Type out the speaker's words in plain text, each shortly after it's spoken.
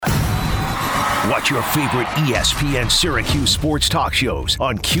Watch your favorite ESPN Syracuse sports talk shows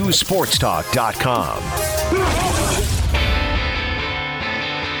on QSportsTalk.com.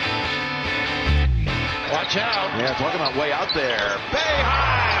 Watch out. Yeah, talking about way out there.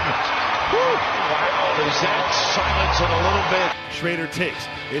 Boeheim! Wow, is that silence in a little bit. Schrader takes.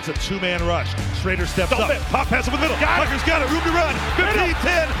 It's a two-man rush. Schrader steps up. Pop pass up the middle. Tucker's got it. Room to run.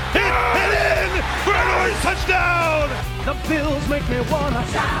 15-10. Hit in. For an orange touchdown. The Bills make me wanna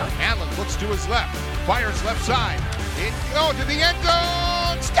shout. Allen looks to his left. Fires left side. To the end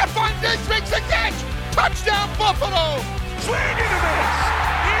zone. Stephon Diggs makes a catch. Touchdown, Buffalo. Swing and a miss.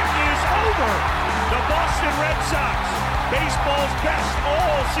 It is over. The Boston Red Sox, baseball's best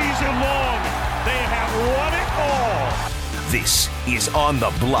all season long. They have won it all. This is On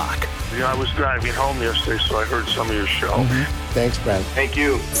the Block. I was driving home yesterday, so I heard some of your show. Thanks, Brent. Thank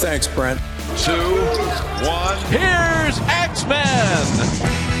you. Thanks, Brent. 2, 1. Here's X-Men.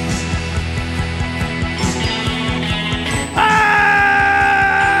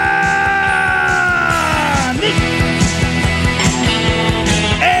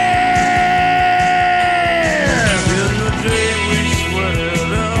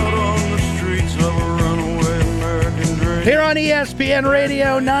 Here on ESPN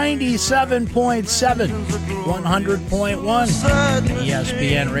Radio 97.7, 100.1,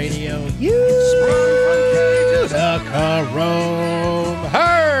 ESPN Radio, Utica Rome,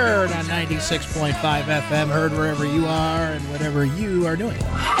 heard on 96.5 FM, heard wherever you are and whatever you are doing.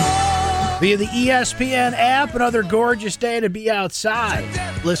 Via the ESPN app, another gorgeous day to be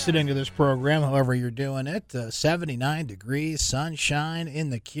outside listening to this program, however you're doing it. 79 degrees, sunshine in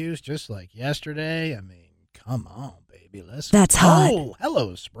the Q's, just like yesterday. I mean, come on. That's hot. Oh,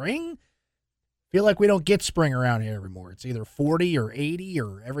 hello, spring. Feel like we don't get spring around here anymore. It's either 40 or 80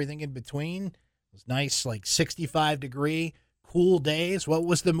 or everything in between. It was nice, like 65-degree, cool days. What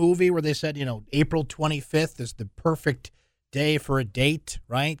was the movie where they said, April 25th is the perfect day for a date,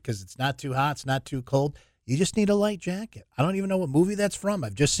 right? Because it's not too hot, it's not too cold. You just need a light jacket. I don't even know what movie that's from.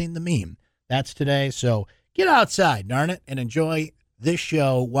 I've just seen the meme. That's today. So get outside, darn it, and enjoy this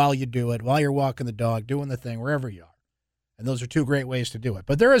show while you do it, while you're walking the dog, doing the thing, wherever you are. And those are two great ways to do it.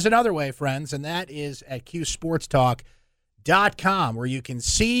 But there is another way, friends, and that is at QSportsTalk.com, where you can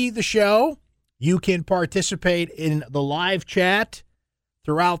see the show, you can participate in the live chat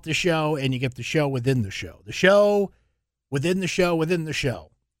throughout the show, and you get the show within the show. The show within the show within the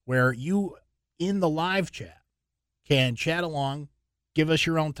show, where you, in the live chat, can chat along, give us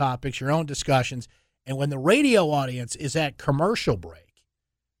your own topics, your own discussions, and when the radio audience is at commercial break,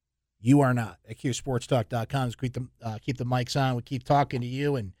 you are not. At QSportsTalk.com. Keep the mics on. We keep talking to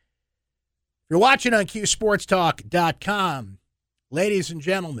you. And if you're watching on QSportsTalk.com, ladies and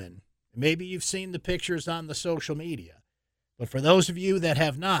gentlemen, maybe you've seen the pictures on the social media. But for those of you that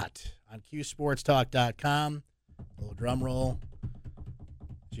have not, on QSportsTalk.com, a little drum roll.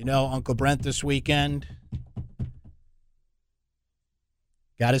 As you know, Uncle Brent this weekend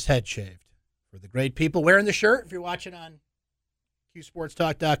got his head shaved. For the great people wearing the shirt, if you're watching on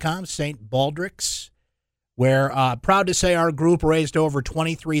QSportsTalk.com, St. Baldrick's, where proud to say our group raised over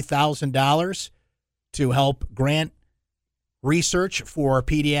 $23,000 to help grant research for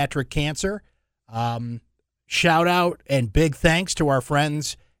pediatric cancer. Shout out and big thanks to our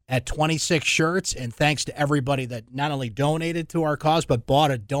friends at 26 Shirts, and thanks to everybody that not only donated to our cause, but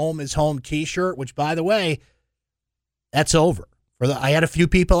bought a Dome is Home t-shirt, which, by the way, that's over. I had a few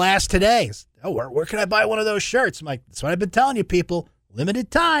people ask today, where can I buy one of those shirts? I'm like, that's what I've been telling you, people. Limited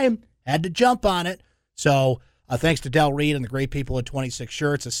time. Had to jump on it. So thanks to Del Reed and the great people at 26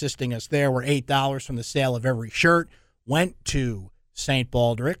 Shirts assisting us there. We're $8 from the sale of every shirt. Went to St.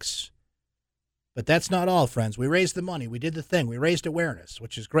 Baldrick's. But that's not all, friends. We raised the money. We did the thing. We raised awareness,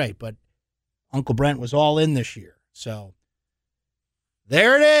 which is great. But Uncle Brent was all in this year. So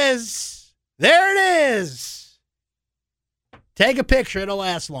there it is. There it is. Take a picture. It'll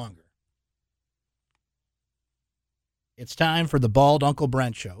last longer. It's time for the Bald Uncle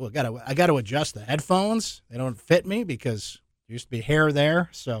Brent Show. I got to adjust the headphones. They don't fit me because there used to be hair there.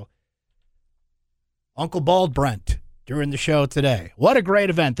 So Uncle Bald Brent during the show today. What a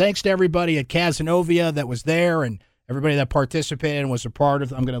great event. Thanks to everybody at Casanova that was there and everybody that participated and was a part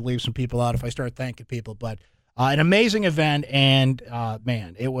of it. I'm going to leave some people out if I start thanking people. But an amazing event, and,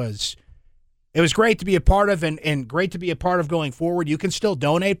 man, it was great to be a part of and great to be a part of going forward. You can still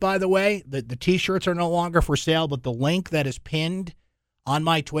donate, by the way. The T-shirts are no longer for sale, but the link that is pinned on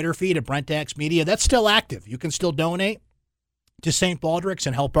my Twitter feed at Brent Axe Media, that's still active. You can still donate to St. Baldrick's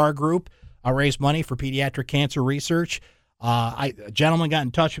and help our group raise money for pediatric cancer research. A gentleman got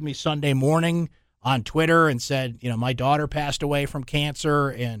in touch with me Sunday morning on Twitter and said, my daughter passed away from cancer,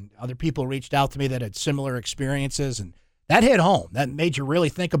 and other people reached out to me that had similar experiences, and that hit home. That made you really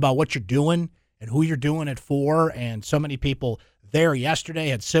think about what you're doing and who you're doing it for, and so many people there yesterday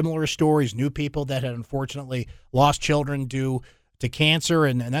had similar stories, new people that had unfortunately lost children due to cancer,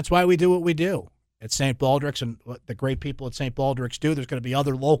 and that's why we do what we do at St. Baldrick's and what the great people at St. Baldrick's do. There's going to be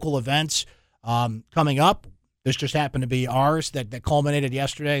other local events coming up. This just happened to be ours that culminated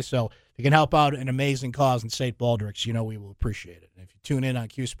yesterday, so if you can help out an amazing cause in St. Baldrick's, we will appreciate it. And if you tune in on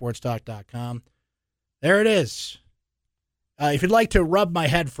QSportsTalk.com, there it is. If you'd like to rub my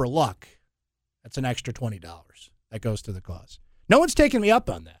head for luck, that's an extra $20. That goes to the cause. No one's taking me up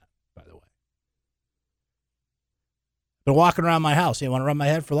on that, by the way. Been walking around my house. You want to rub my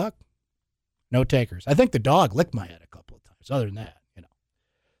head for luck? No takers. I think the dog licked my head a couple of times. Other than that,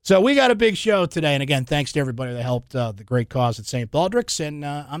 So we got a big show today. And again, thanks to everybody that helped the great cause at St. Baldrick's. And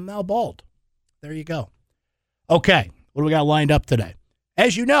I'm now bald. There you go. Okay, what do we got lined up today?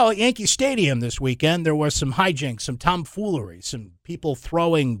 As you know, at Yankee Stadium this weekend, there was some hijinks, some tomfoolery, some people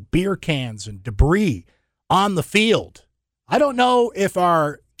throwing beer cans and debris on the field. I don't know if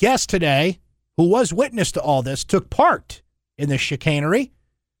our guest today, who was witness to all this, took part in this chicanery.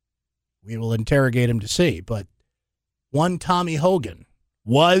 We will interrogate him to see. But one Tommy Hogan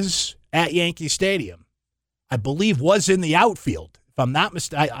was at Yankee Stadium. I believe was in the outfield. If I'm not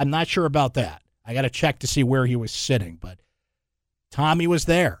mistaken, I'm not sure about that. I got to check to see where he was sitting. But Tommy was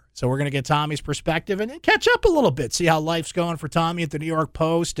there. So we're going to get Tommy's perspective and catch up a little bit, see how life's going for Tommy at the New York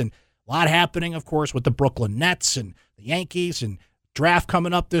Post. And a lot happening, of course, with the Brooklyn Nets and the Yankees and draft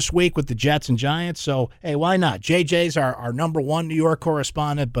coming up this week with the Jets and Giants. So, hey, why not? JJ's our number one New York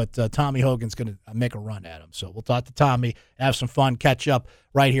correspondent, but Tommy Hogan's going to make a run at him. So we'll talk to Tommy, have some fun, catch up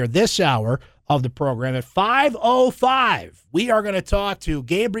right here this hour of the program. At 5:05, we are going to talk to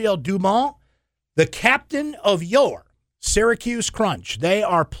Gabriel Dumont, the captain of your Syracuse Crunch. They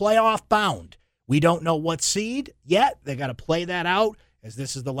are playoff bound. We don't know what seed yet. They got to play that out, as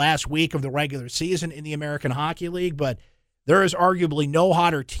this is the last week of the regular season in the American Hockey League, but there is arguably no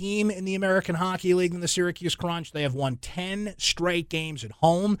hotter team in the American Hockey League than the Syracuse Crunch. They have won 10 straight games at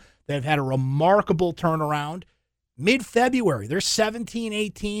home. They've had a remarkable turnaround. Mid-February, they're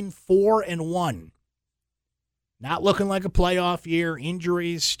 17-18, 4-1. Not looking like a playoff year.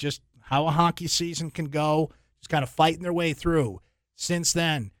 Injuries, just how a hockey season can go. Just kind of fighting their way through. Since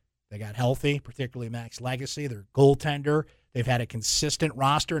then, they got healthy, particularly Max Legacy, their goaltender. They've had a consistent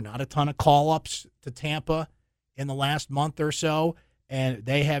roster, not a ton of call-ups to Tampa in the last month or so, and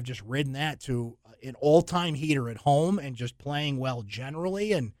they have just ridden that to an all-time heater at home and just playing well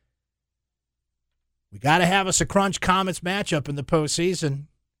generally. And we got to have us a Crunch Comets matchup in the postseason.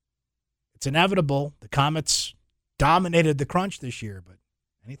 It's inevitable. The Comets dominated the Crunch this year, but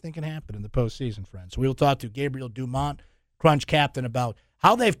anything can happen in the postseason, friends. So we'll talk to Gabriel Dumont, Crunch captain, about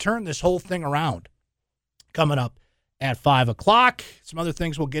how they've turned this whole thing around coming up at 5 o'clock. Some other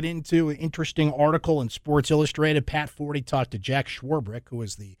things we'll get into. An interesting article in Sports Illustrated. Pat Forty talked to Jack Schwarbrick, who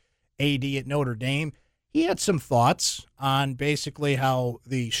is the AD at Notre Dame. He had some thoughts on basically how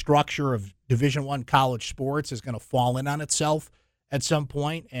the structure of Division I college sports is going to fall in on itself at some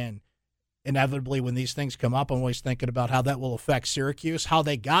point. And inevitably, when these things come up, I'm always thinking about how that will affect Syracuse, how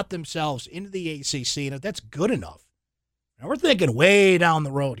they got themselves into the ACC, and if that's good enough. Now, we're thinking way down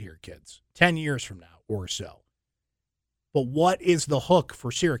the road here, kids, 10 years from now or so. But what is the hook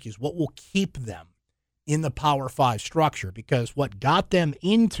for Syracuse? What will keep them in the Power 5 structure? Because what got them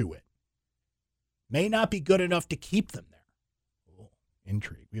into it may not be good enough to keep them there. Oh,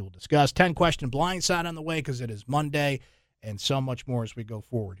 intrigue. We will discuss 10-question blindside on the way because it is Monday, and so much more as we go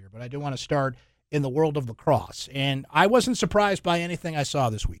forward here. But I do want to start in the world of lacrosse. And I wasn't surprised by anything I saw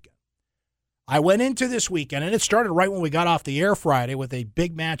this weekend. I went into this weekend, and it started right when we got off the air Friday with a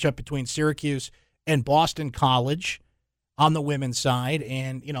big matchup between Syracuse and Boston College on the women's side.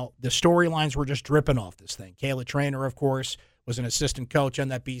 And, the storylines were just dripping off this thing. Kayla Traynor, of course, was an assistant coach on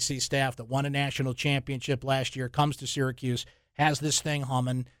that BC staff that won a national championship last year, comes to Syracuse, has this thing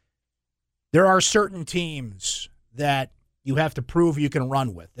humming. There are certain teams that you have to prove you can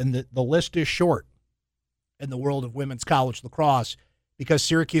run with. And the list is short in the world of women's college lacrosse because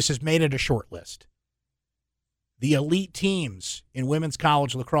Syracuse has made it a short list. The elite teams in women's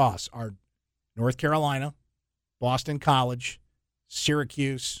college lacrosse are North Carolina, Boston College,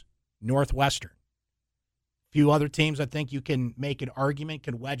 Syracuse, Northwestern. A few other teams I think you can make an argument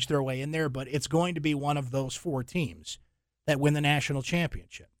can wedge their way in there, but it's going to be one of those four teams that win the national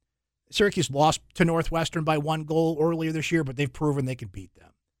championship. Syracuse lost to Northwestern by 1 goal earlier this year, but they've proven they can beat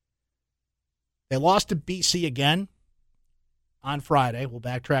them. They lost to BC again. on Friday. We'll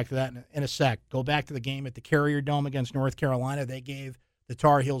backtrack to that in a sec. Go back to the game at the Carrier Dome against North Carolina. They gave the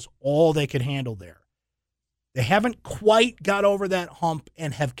Tar Heels all they could handle there. They haven't quite got over that hump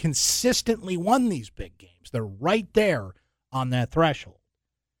and have consistently won these big games. They're right there on that threshold.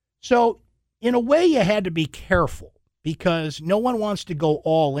 So, in a way, you had to be careful because no one wants to go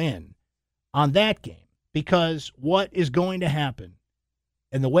all in on that game because what is going to happen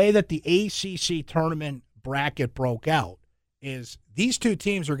and the way that the ACC tournament bracket broke out is these two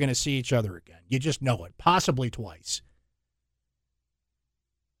teams are going to see each other again. You just know it, possibly twice.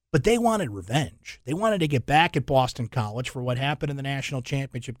 But they wanted revenge. They wanted to get back at Boston College for what happened in the national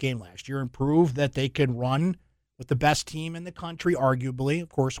championship game last year and prove that they could run with the best team in the country, arguably, of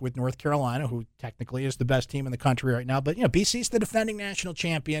course, with North Carolina, who technically is the best team in the country right now. But, BC's the defending national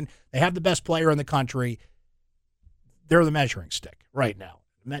champion. They have the best player in the country. They're the measuring stick right now.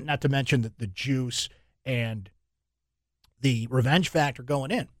 Not to mention the juice and the revenge factor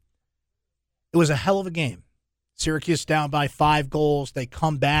going in. It was a hell of a game. Syracuse down by 5 goals. They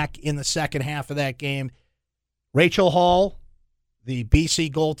come back in the second half of that game. Rachel Hall, the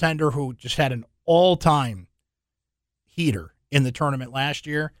BC goaltender who just had an all-time heater in the tournament last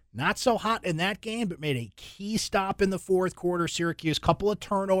year, not so hot in that game, but made a key stop in the fourth quarter. Syracuse, couple of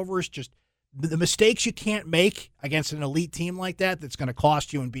turnovers, just the mistakes you can't make against an elite team like that that's going to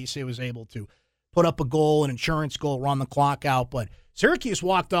cost you, and BC was able to put up a goal, an insurance goal, run the clock out. But Syracuse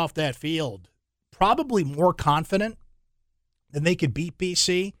walked off that field probably more confident than they could beat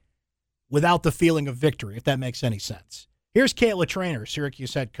BC without the feeling of victory, if that makes any sense. Here's Kayla Trainer,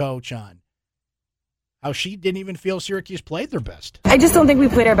 Syracuse head coach, on how she didn't even feel Syracuse played their best. I just don't think we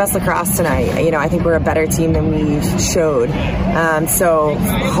played our best lacrosse tonight. I think we're a better team than we showed. So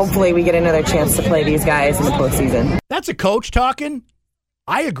hopefully we get another chance to play these guys in the postseason. That's a coach talking.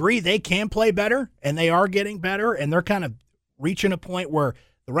 I agree they can play better, and they are getting better, and they're kind of reaching a point where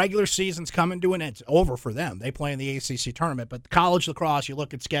the regular season's coming to an end. It's over for them. They play in the ACC tournament. But college lacrosse, you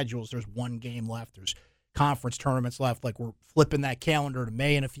look at schedules, there's one game left. There's conference tournaments left. Like we're flipping that calendar to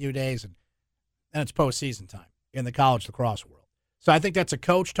May in a few days, and then it's postseason time in the college lacrosse world. So I think that's a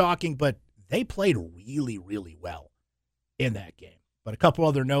coach talking, but they played really, really well in that game. But a couple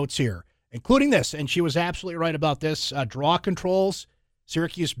other notes here, including this, and she was absolutely right about this, draw controls.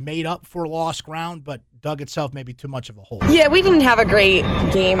 Syracuse made up for lost ground, but dug itself maybe too much of a hole. Yeah, we didn't have a great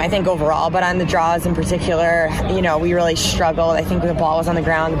game, I think, overall, but on the draws in particular, we really struggled. I think the ball was on the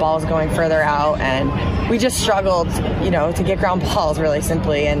ground, the ball was going further out, and we just struggled, to get ground balls, really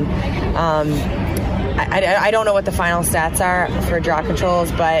simply. And I don't know what the final stats are for draw controls,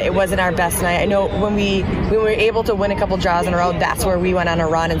 but it wasn't our best night. I know when we were able to win a couple draws in a row, that's where we went on a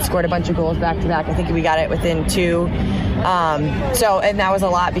run and scored a bunch of goals back-to-back. I think we got it within 2. And that was a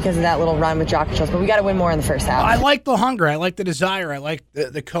lot because of that little run with draw controls, but we got to win more in the first half. I like the hunger. I like the desire. I like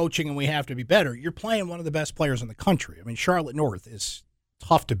the coaching, and we have to be better. You're playing one of the best players in the country. I mean, Charlotte North is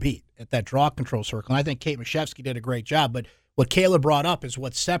tough to beat at that draw control circle, and I think Kate Mashevsky did a great job, but what Kayla brought up is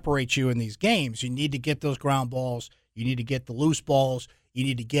what separates you in these games. You need to get those ground balls. You need to get the loose balls. You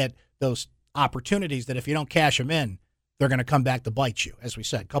need to get those opportunities that if you don't cash them in, they're going to come back to bite you. As we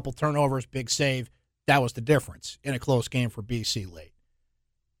said, couple turnovers, big save. That was the difference in a close game for BC late.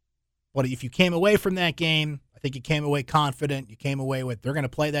 But if you came away from that game, I think you came away confident. You came away with they're going to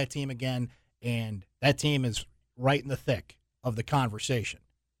play that team again, and that team is right in the thick of the conversation.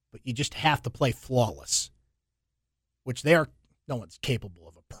 But you just have to play flawless, which they are. No one's capable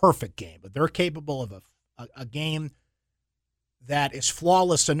of a perfect game, but they're capable of a game that is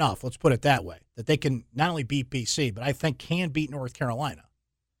flawless enough, let's put it that way, that they can not only beat BC, but I think can beat North Carolina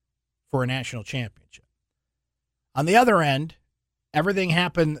for a national championship. On the other end, everything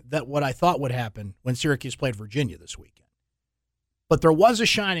happened that what I thought would happen when Syracuse played Virginia this weekend. But there was a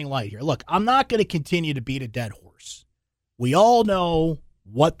shining light here. Look, I'm not going to continue to beat a dead horse. We all know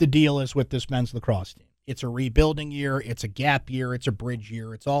what the deal is with this men's lacrosse team. It's a rebuilding year. It's a gap year. It's a bridge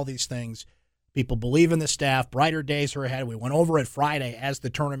year. It's all these things. People believe in the staff. Brighter days are ahead. We went over it Friday as the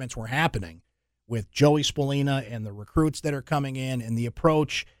tournaments were happening with Joey Spolina and the recruits that are coming in and the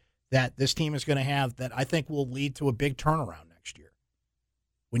approach that this team is going to have that I think will lead to a big turnaround next year.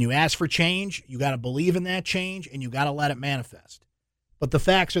 When you ask for change, you got to believe in that change and you got to let it manifest. But the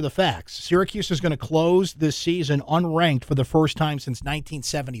facts are the facts. Syracuse is going to close this season unranked for the first time since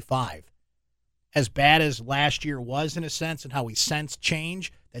 1975. As bad as last year was in a sense and how we sensed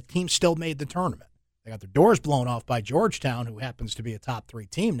change, that team still made the tournament. They got their doors blown off by Georgetown, who happens to be a top 3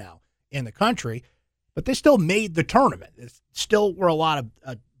 team now in the country, but they still made the tournament. It still were a lot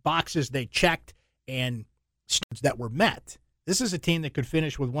of boxes they checked and that were met. This is a team that could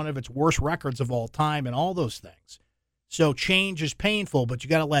finish with one of its worst records of all time and all those things. So change is painful, but you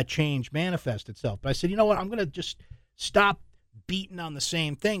got to let change manifest itself. But I said, you know what? I'm going to just stop beating on the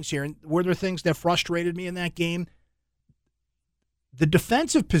same things here. And were there things that frustrated me in that game? The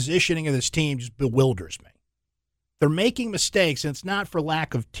defensive positioning of this team just bewilders me. They're making mistakes, and it's not for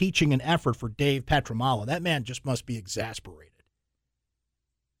lack of teaching and effort for Dave Petramalo. That man just must be exasperated.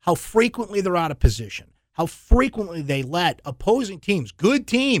 How frequently they're out of position. How frequently they let opposing teams,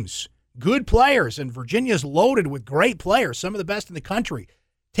 good players, and Virginia's loaded with great players, some of the best in the country,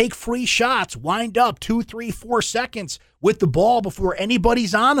 take free shots, wind up 2, 3, 4 seconds with the ball before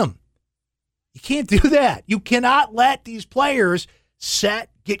anybody's on them. You can't do that. You cannot let these players set,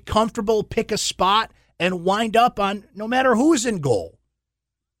 get comfortable, pick a spot, and wind up on no matter who's in goal.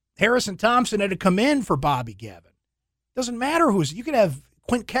 Harrison Thompson had to come in for Bobby Gavin. Doesn't matter who's. You could have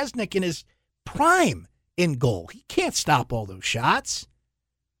Quint Kesnick in his prime in goal. He can't stop all those shots.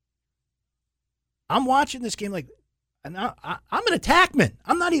 I'm watching this game like, I'm an attackman.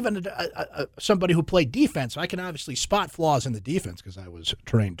 I'm not even somebody who played defense. I can obviously spot flaws in the defense because I was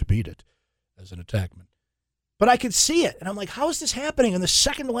trained to beat it as an attackman. But I could see it, and I'm like, how is this happening in the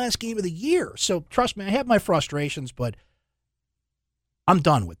second to last game of the year? So trust me, I have my frustrations, but I'm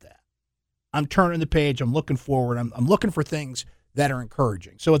done with that. I'm turning the page. I'm looking forward. I'm looking for things that are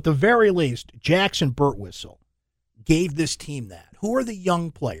encouraging. So at the very least, Jackson Birtwistle gave this team that. Who are the young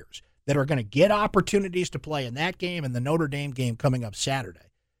players that are going to get opportunities to play in that game and the Notre Dame game coming up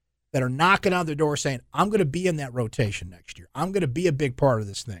Saturday that are knocking on the door saying, I'm going to be in that rotation next year. I'm going to be a big part of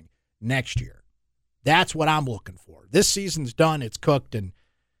this thing next year. That's what I'm looking for. This season's done. It's cooked, and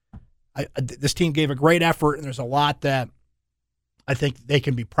this team gave a great effort, and there's a lot that I think they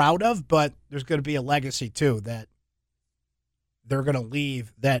can be proud of, but there's going to be a legacy, too, that they're going to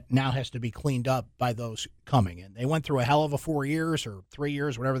leave that now has to be cleaned up by those coming in. They went through a hell of a 4 years or 3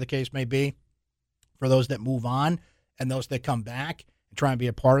 years, whatever the case may be, for those that move on and those that come back and try and be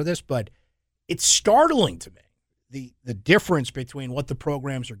a part of this, but it's startling to me, the difference between what the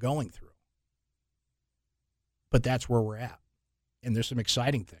programs are going through. But that's where we're at. And there's some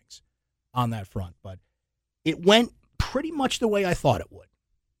exciting things on that front. But it went pretty much the way I thought it would.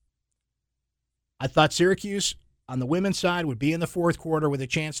 I thought Syracuse on the women's side would be in the fourth quarter with a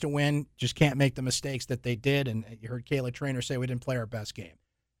chance to win. Just can't make the mistakes that they did. And you heard Kayla Traynor say we didn't play our best game.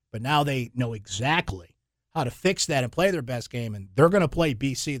 But now they know exactly how to fix that and play their best game. And they're going to play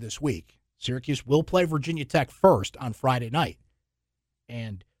BC this week. Syracuse will play Virginia Tech first on Friday night.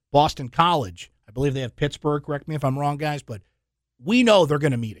 And Boston College, I believe they have Pittsburgh. Correct me if I'm wrong, guys. But we know they're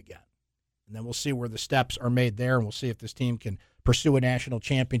going to meet again. And then we'll see where the steps are made there. And we'll see if this team can pursue a national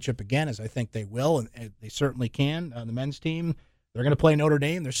championship again, as I think they will. And they certainly can. The men's team, they're going to play Notre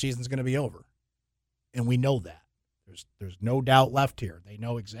Dame. Their season's going to be over. And we know that. There's no doubt left here. They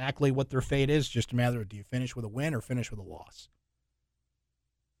know exactly what their fate is. Just a matter of do you finish with a win or finish with a loss.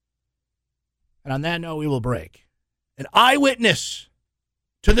 And on that note, we will break. An eyewitness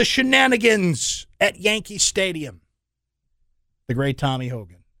to the shenanigans at Yankee Stadium, the great Tommy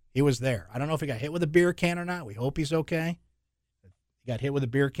Hogan. He was there. I don't know if he got hit with a beer can or not. We hope he's okay. He got hit with a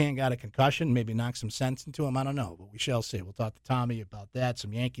beer can, got a concussion, maybe knocked some sense into him. I don't know, but we shall see. We'll talk to Tommy about that,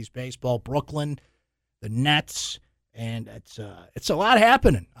 some Yankees baseball, Brooklyn, the Nets, and it's a lot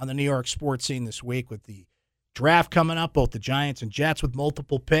happening on the New York sports scene this week with the draft coming up, both the Giants and Jets with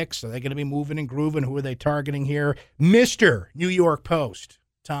multiple picks. Are they going to be moving and grooving? Who are they targeting here? Mr. New York Post,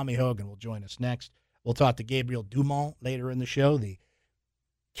 Tommy Hogan, will join us next. We'll talk to Gabriel Dumont later in the show, the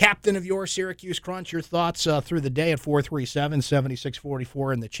captain of your Syracuse Crunch. Your thoughts through the day at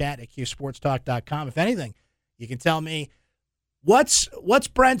 437-7644 in the chat at qsportstalk.com. If anything, you can tell me what's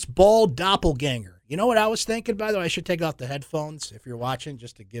Brent's bald doppelganger. You know what I was thinking, by the way? I should take off the headphones if you're watching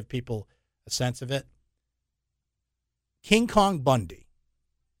just to give people a sense of it. King Kong Bundy.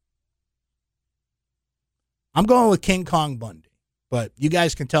 I'm going with King Kong Bundy, but you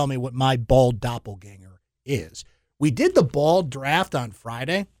guys can tell me what my bald doppelganger is. We did the bald draft on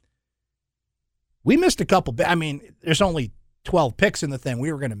Friday. We missed a couple. I mean, there's only 12 picks in the thing.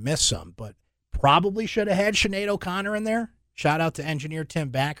 We were going to miss some, but probably should have had Sinead O'Connor in there. Shout out to engineer Tim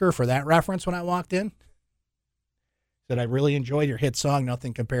Backer for that reference when I walked in. Said, I really enjoyed your hit song,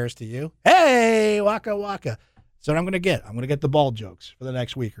 Nothing Compares to You. Hey, Waka Waka. So what I'm going to get. I'm going to get the bald jokes for the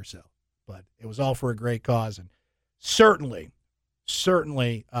next week or so. But it was all for a great cause, and certainly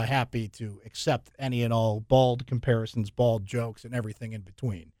happy to accept any and all bald comparisons, bald jokes, and everything in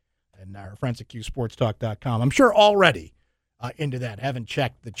between. And our friends at qsportstalk.com, I'm sure already into that. Haven't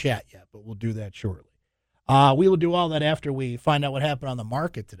checked the chat yet, but we'll do that shortly. We will do all that after we find out what happened on the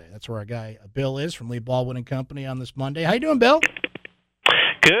market today. That's where our guy Bill is from Lee Baldwin & Company on this Monday. How you doing, Bill?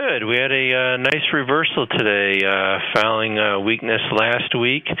 Good. We had a nice reversal today, fouling weakness last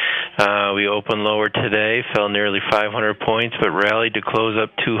week. We opened lower today, fell nearly 500 points, but rallied to close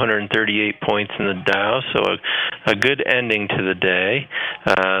up 238 points in the Dow, so a good ending to the day.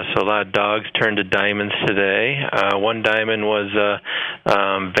 So a lot of dogs turned to diamonds today. One diamond was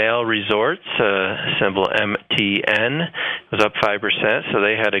Vail Resorts, symbol MTN. It was up 5%, so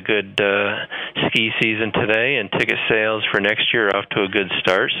they had a good ski season today, and ticket sales for next year are off to a good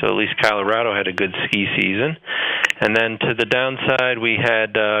start. So at least Colorado had a good ski season. And then to the downside, we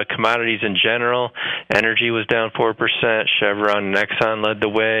had commodities in general. Energy was down 4%. Chevron and Exxon led the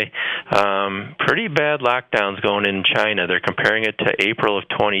way. Pretty bad lockdowns going in China. They're comparing it to April of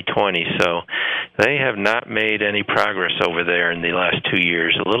 2020. So they have not made any progress over there in the last 2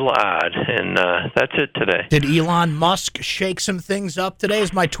 years. A little odd. And that's it today. Did Elon Musk shake some things up today?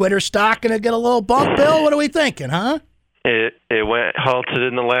 Is my Twitter stock going to get a little bump, Bill? What are we thinking, huh? It went halted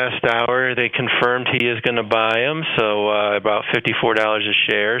in the last hour. They confirmed he is going to buy them, so about $54 a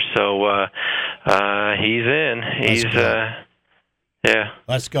share. So he's in. Yeah.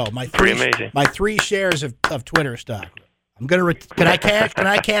 Let's go. Pretty amazing. My 3 shares of Twitter stock. I'm gonna. Can I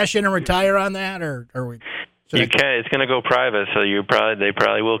cash in and retire on that, or we? You can. It's going to go private, so they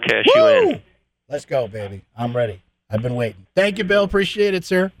probably will cash you in. Let's go, baby. I'm ready. I've been waiting. Thank you, Bill. Appreciate it,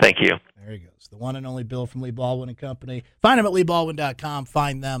 sir. Thank you. There he goes. The one and only Bill from Lee Baldwin and Company. Find him at LeeBaldwin.com.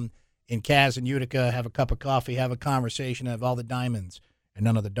 Find them in Kaz and Utica. Have a cup of coffee. Have a conversation. Have all the diamonds and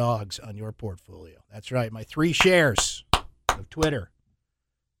none of the dogs on your portfolio. That's right. My 3 shares of Twitter.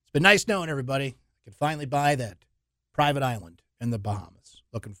 It's been nice knowing everybody. I can finally buy that private island in the Bahamas.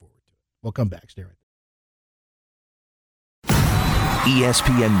 Looking forward to it. We'll come back. Stay right there.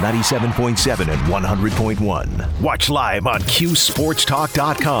 ESPN 97.7 and 100.1. Watch live on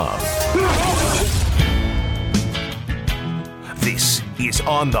QSportsTalk.com. This is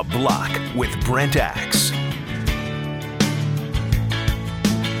On the Block with Brent Axe.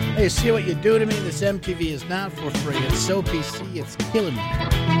 Hey, see what you do to me? This MTV is not for free. It's so PC, it's killing me.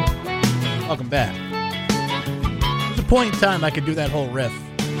 Welcome back. There's a point in time I could do that whole riff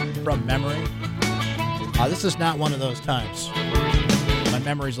from memory. This is not one of those times. My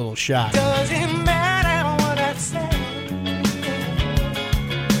memory's a little shot. Doesn't matter what I say.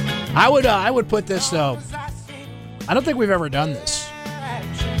 I would put this, though. I don't think we've ever done this.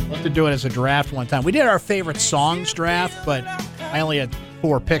 We'll have to do it as a draft one time. We did our favorite songs draft, but I only had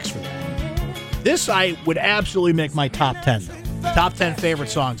 4 picks for that. This I would absolutely make my top 10, though. Top 10 favorite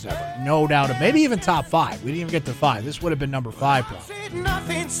songs ever. No doubt. Maybe even top 5. We didn't even get to 5. This would have been number 5, probably.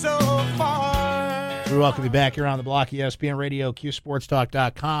 Nothing so far. We welcome you back here on the block, ESPN Radio,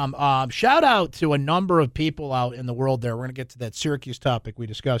 QSportsTalk.com. Shout out to a number of people out in the world there. We're going to get to that Syracuse topic we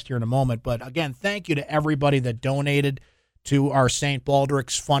discussed here in a moment. But, again, thank you to everybody that donated to our St.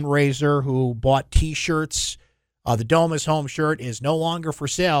 Baldrick's fundraiser, who bought T-shirts. The Dome is Home shirt is no longer for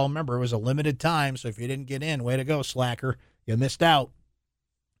sale. Remember, it was a limited time, so if you didn't get in, way to go, slacker. You missed out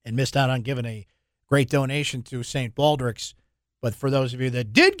on giving a great donation to St. Baldrick's. But for those of you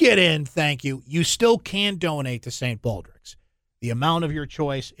that did get in, thank you. You still can donate to St. Baldrick's. The amount of your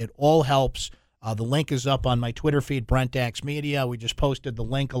choice, it all helps. The link is up on my Twitter feed, Brent Axe Media. We just posted the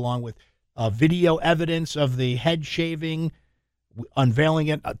link along with video evidence of the head shaving, unveiling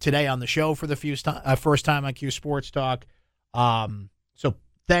it today on the show for the first time on Q Sports Talk. So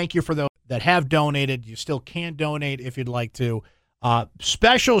thank you for those that have donated. You still can donate if you'd like to.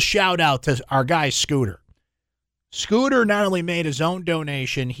 Special shout out to our guy Scooter. Scooter not only made his own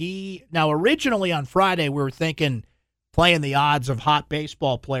donation, originally on Friday we were thinking, playing the odds of hot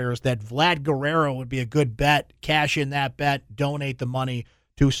baseball players, that Vlad Guerrero would be a good bet, cash in that bet, donate the money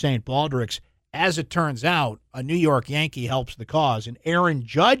to St. Baldrick's. As it turns out, a New York Yankee helps the cause. An Aaron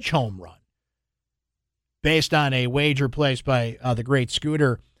Judge home run, based on a wager placed by the great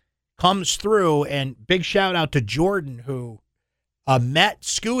Scooter, comes through. And big shout out to Jordan, who met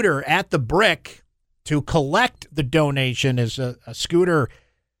Scooter at the Brick to collect the donation. Is a Scooter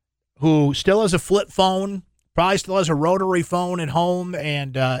who still has a flip phone, probably still has a rotary phone at home,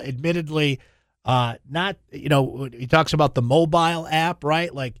 and admittedly, he talks about the mobile app,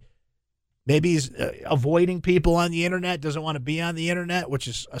 right? Like maybe he's avoiding people on the internet, doesn't want to be on the internet, which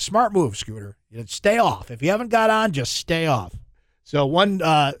is a smart move, Scooter. Stay off. If you haven't got on, just stay off. So one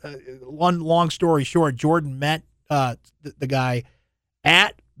long story short, Jordan met the guy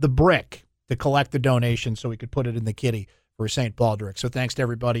at the Brick to collect the donation so we could put it in the kitty for St. Baldrick. So thanks to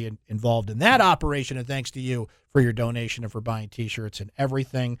everybody involved in that operation, and thanks to you for your donation and for buying T-shirts and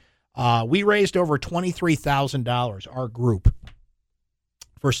everything. We raised over $23,000, our group,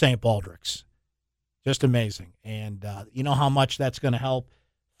 for St. Baldrick's. Just amazing. And you know how much that's going to help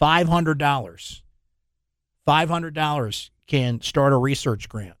 $500. $500 can start a research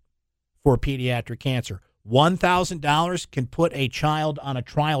grant for pediatric cancer. $1,000 can put a child on a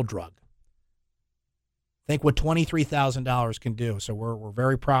trial drug. Think what $23,000 can do. So we're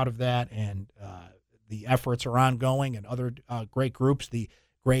very proud of that, and the efforts are ongoing, and other great groups. The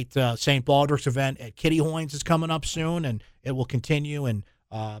great St. Baldrick's event at Kitty Hoynes is coming up soon, and it will continue. And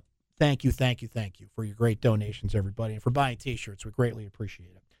thank you for your great donations, everybody, and for buying T-shirts. We greatly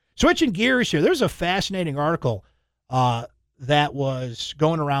appreciate it. Switching gears here, there's a fascinating article that was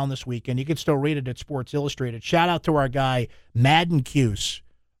going around this weekend. You can still read it at Sports Illustrated. Shout out to our guy, Madden Cuse,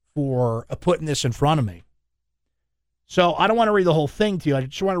 for putting this in front of me. So I don't want to read the whole thing to you. I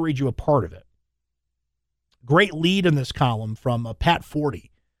just want to read you a part of it. Great lead in this column from Pat Forty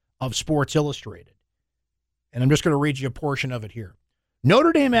of Sports Illustrated. And I'm just going to read you a portion of it here.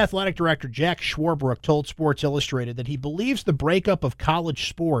 Notre Dame Athletic Director Jack Schwarbrook told Sports Illustrated that he believes the breakup of college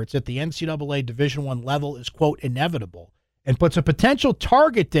sports at the NCAA Division I level is, quote, inevitable, and puts a potential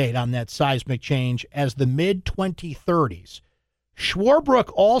target date on that seismic change as the mid-2030s.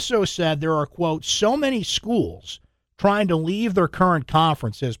 Schwarbrook also said there are, quote, so many schools trying to leave their current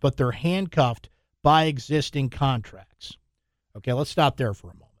conferences, but they're handcuffed by existing contracts. Okay, let's stop there for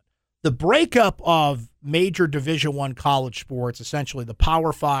a moment. The breakup of major Division I college sports, essentially the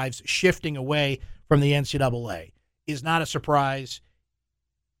Power Fives shifting away from the NCAA, is not a surprise.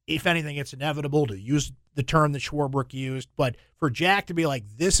 If anything, it's inevitable, to use the term that Schwarbrook used. But for Jack to be like,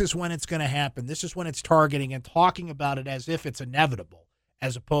 this is when it's going to happen, this is when it's targeting, and talking about it as if it's inevitable,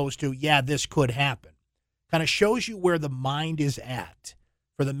 as opposed to, yeah, this could happen, kind of shows you where the mind is at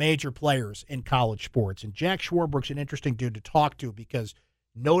for the major players in college sports. And Jack Schwarbrook's an interesting dude to talk to because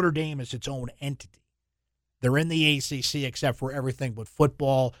Notre Dame is its own entity. They're in the ACC except for everything but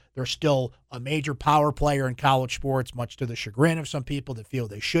football. They're still a major power player in college sports, much to the chagrin of some people that feel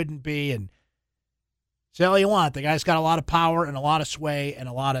they shouldn't be. And say all you want, the guy's got a lot of power and a lot of sway and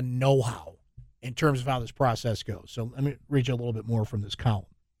a lot of know-how in terms of how this process goes. So let me read you a little bit more from this column.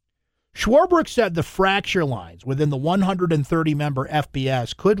 Schwarbrook said the fracture lines within the 130-member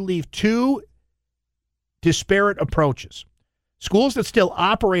FBS could leave two disparate approaches. Schools that still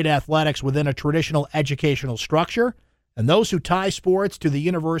operate athletics within a traditional educational structure, and those who tie sports to the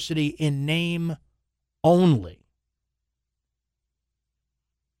university in name only.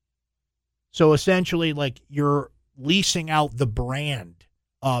 So essentially, like, you're leasing out the brand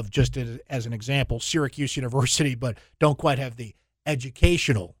of, just as an example, Syracuse University, but don't quite have the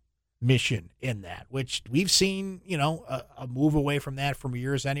educational mission in that, which we've seen, a move away from that for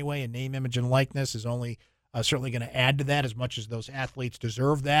years anyway, and name, image, and likeness is only certainly going to add to that, as much as those athletes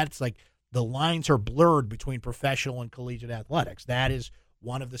deserve that. It's like the lines are blurred between professional and collegiate athletics. That is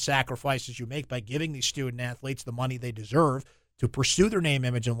one of the sacrifices you make by giving these student athletes the money they deserve to pursue their name,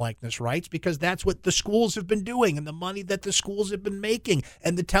 image, and likeness rights, because that's what the schools have been doing, and the money that the schools have been making,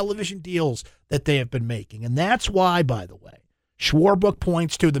 and the television deals that they have been making. And that's why, by the way, Schwarbrook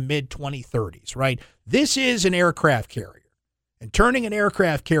points to the mid-2030s, right? This is an aircraft carrier. And turning an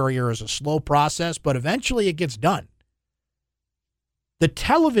aircraft carrier is a slow process, but eventually it gets done. The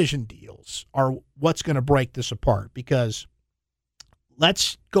television deals are what's going to break this apart, because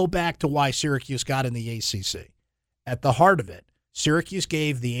let's go back to why Syracuse got in the ACC. At the heart of it, Syracuse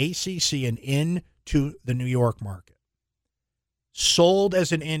gave the ACC an in to the New York market. Sold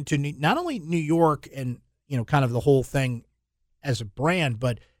as an in to not only New York and, kind of the whole thing as a brand,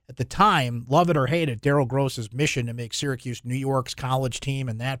 but at the time, love it or hate it, Darryl Gross's mission to make Syracuse New York's college team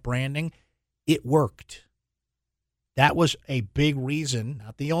and that branding, it worked. That was a big reason,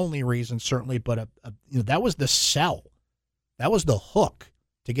 not the only reason certainly, but that was the sell. That was the hook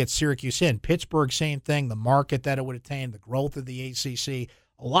to get Syracuse in. Pittsburgh, same thing, the market that it would attain, the growth of the ACC.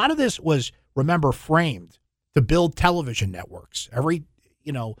 A lot of this was, remember, framed to build television networks. Every,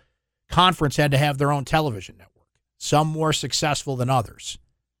 conference had to have their own television network. Some more successful than others.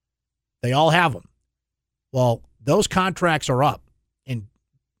 They all have them. Well, those contracts are up, in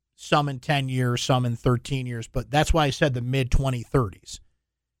some in 10 years, some in 13 years, but that's why I said the mid-2030s.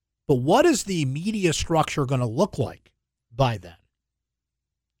 But what is the media structure going to look like by then?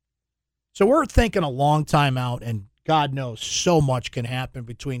 So we're thinking a long time out, and God knows so much can happen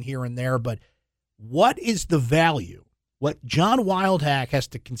between here and there, but what is the value? What John Wildhack has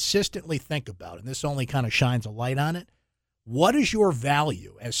to consistently think about, and this only kind of shines a light on it, what is your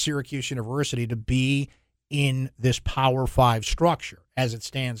value as Syracuse University to be in this Power 5 structure as it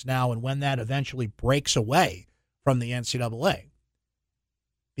stands now, and when that eventually breaks away from the NCAA?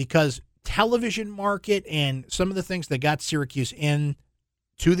 Because television market and some of the things that got Syracuse in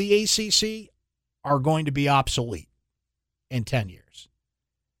to the ACC are going to be obsolete in 10 years.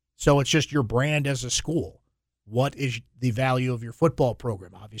 So it's just your brand as a school. What is the value of your football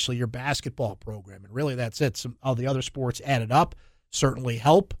program? Obviously, your basketball program. And really, that's it. Some of the other sports added up certainly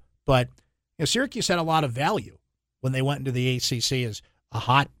help. But Syracuse had a lot of value when they went into the ACC as a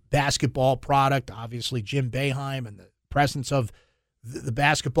hot basketball product. Obviously, Jim Boeheim and the presence of the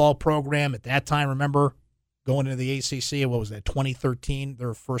basketball program at that time. Remember going into the ACC, what was that, 2013,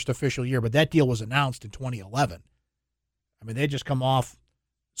 their first official year. But that deal was announced in 2011. I mean, they just come off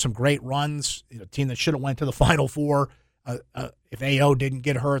some great runs. A team that should have went to the Final Four. If A.O. didn't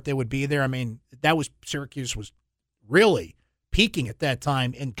get hurt, they would be there. I mean, Syracuse was really peaking at that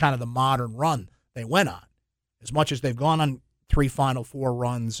time in kind of the modern run they went on. As much as they've gone on 3 Final Four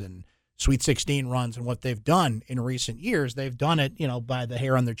runs and Sweet 16 runs and what they've done in recent years, they've done it, by the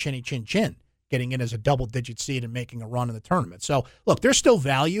hair on their chinny chin chin, getting in as a double-digit seed and making a run in the tournament. So, look, there's still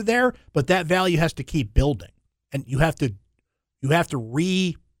value there, but that value has to keep building, and you have to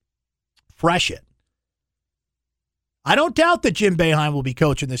refresh it. I don't doubt that Jim Boeheim will be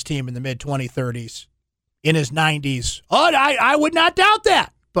coaching this team in the mid-2030s, in his 90s. Oh, I would not doubt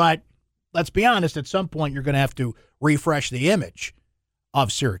that. But let's be honest, at some point you're going to have to refresh the image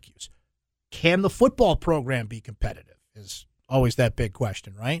of Syracuse. Can the football program be competitive is always that big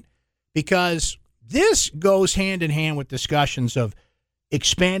question, right? Because this goes hand in hand with discussions of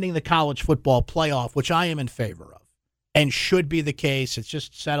expanding the college football playoff, which I am in favor of and should be the case. It's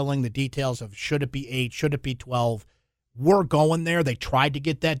just settling the details of should it be 8, should it be 12. We're going there. They tried to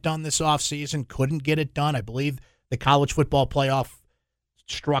get that done this offseason, couldn't get it done. I believe the college football playoff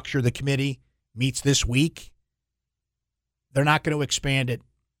structure, the committee, meets this week. They're not going to expand it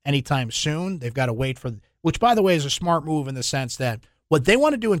anytime soon. They've got to wait for, which, by the way, is a smart move in the sense that what they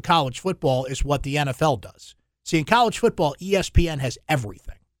want to do in college football is what the NFL does. See, in college football, ESPN has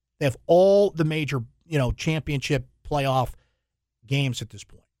everything. They have all the major, championship playoff games at this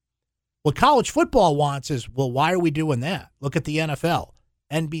point. What college football wants is, well, why are we doing that? Look at the NFL,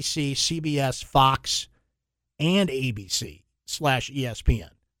 NBC, CBS, Fox, and ABC/ESPN.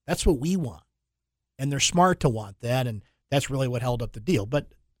 That's what we want. And they're smart to want that, and that's really what held up the deal. But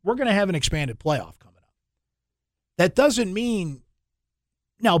we're going to have an expanded playoff coming up. That doesn't mean,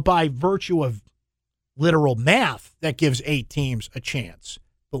 now, by virtue of literal math, that gives 8 teams a chance.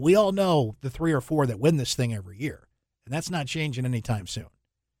 But we all know the 3 or 4 that win this thing every year, and that's not changing anytime soon.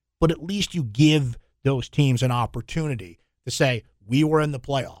 But at least you give those teams an opportunity to say, we were in the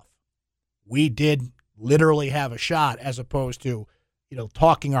playoff. We did literally have a shot, as opposed to,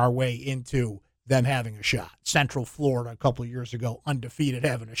 talking our way into them having a shot. Central Florida a couple of years ago, undefeated,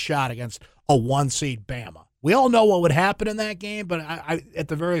 having a shot against a 1-seed Bama. We all know what would happen in that game, but I at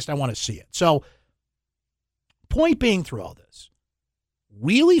the very least, I want to see it. So, point being through all this,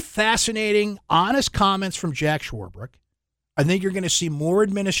 really fascinating, honest comments from Jack Swarbrick. I think you're going to see more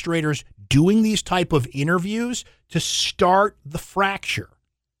administrators doing these type of interviews to start the fracture,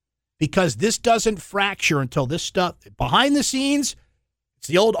 because this doesn't fracture until this stuff behind the scenes. It's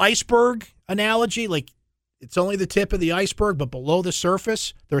the old iceberg analogy. Like, it's only the tip of the iceberg, but below the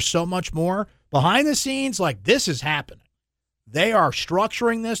surface, there's so much more. Behind the scenes, like, this is happening. They are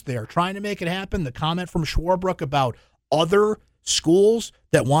structuring this. They are trying to make it happen. The comment from Swarbrick about other schools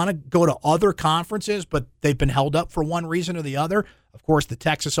that want to go to other conferences, but they've been held up for one reason or the other. Of course, the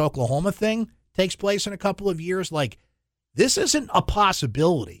Texas-Oklahoma thing takes place in a couple of years. Like, this isn't a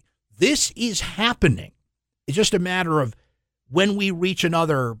possibility. This is happening. It's just a matter of when we reach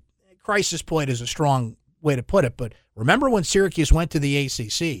another crisis point is a strong way to put it. But remember when Syracuse went to the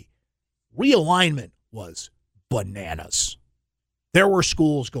ACC, realignment was bananas. There were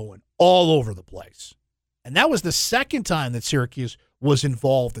schools going all over the place. And that was the second time that Syracuse was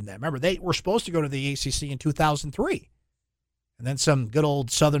involved in that. Remember, they were supposed to go to the ACC in 2003. And then some good old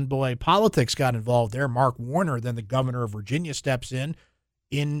Southern boy politics got involved there. Mark Warner, then the governor of Virginia, steps in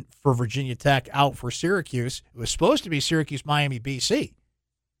for Virginia Tech, out for Syracuse. It was supposed to be Syracuse, Miami, BC,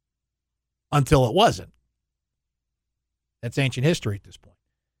 until it wasn't. That's ancient history at this point.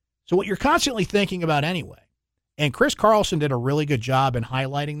 So what you're constantly thinking about anyway, and Chris Carlson did a really good job in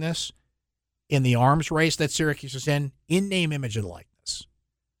highlighting this in the arms race that Syracuse is in name, image, and likeness.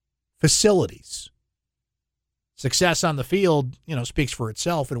 Facilities. Success on the field, speaks for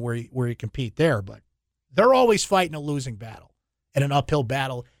itself and where you compete there, but they're always fighting a losing battle and an uphill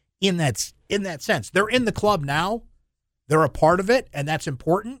battle in that sense. They're in the club now. They're a part of it, and that's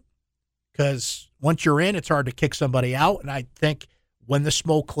important because once you're in, it's hard to kick somebody out, and I think when the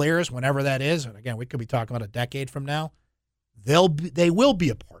smoke clears, whenever that is, and again, we could be talking about a decade from now, they will be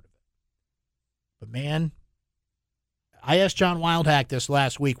a part of it. But man, I asked John Wildhack this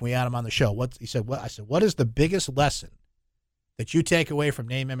last week when we had him on the show. I said, what is the biggest lesson that you take away from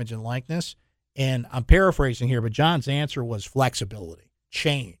name, image, and likeness, and I'm paraphrasing here, but John's answer was flexibility,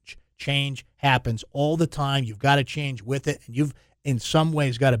 change. Change happens all the time. You've got to change with it, and you've, in some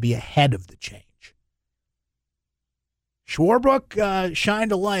ways, got to be ahead of the change. Schwarbrook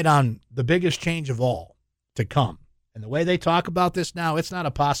shined a light on the biggest change of all to come. And the way they talk about this now, it's not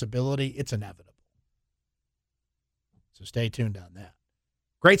a possibility, it's inevitable. So stay tuned on that.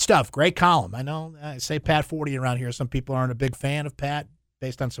 Great stuff, great column. I know I say Pat 40 around here. Some people aren't a big fan of Pat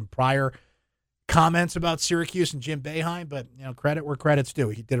based on some prior comments about Syracuse and Jim Boeheim, but credit where credit's due.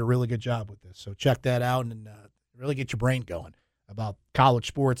 He did a really good job with this. So check that out and really get your brain going about college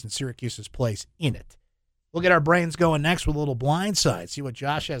sports and Syracuse's place in it. We'll get our brains going next with a little blindside. See what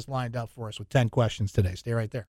Josh has lined up for us with 10 questions today. Stay right there.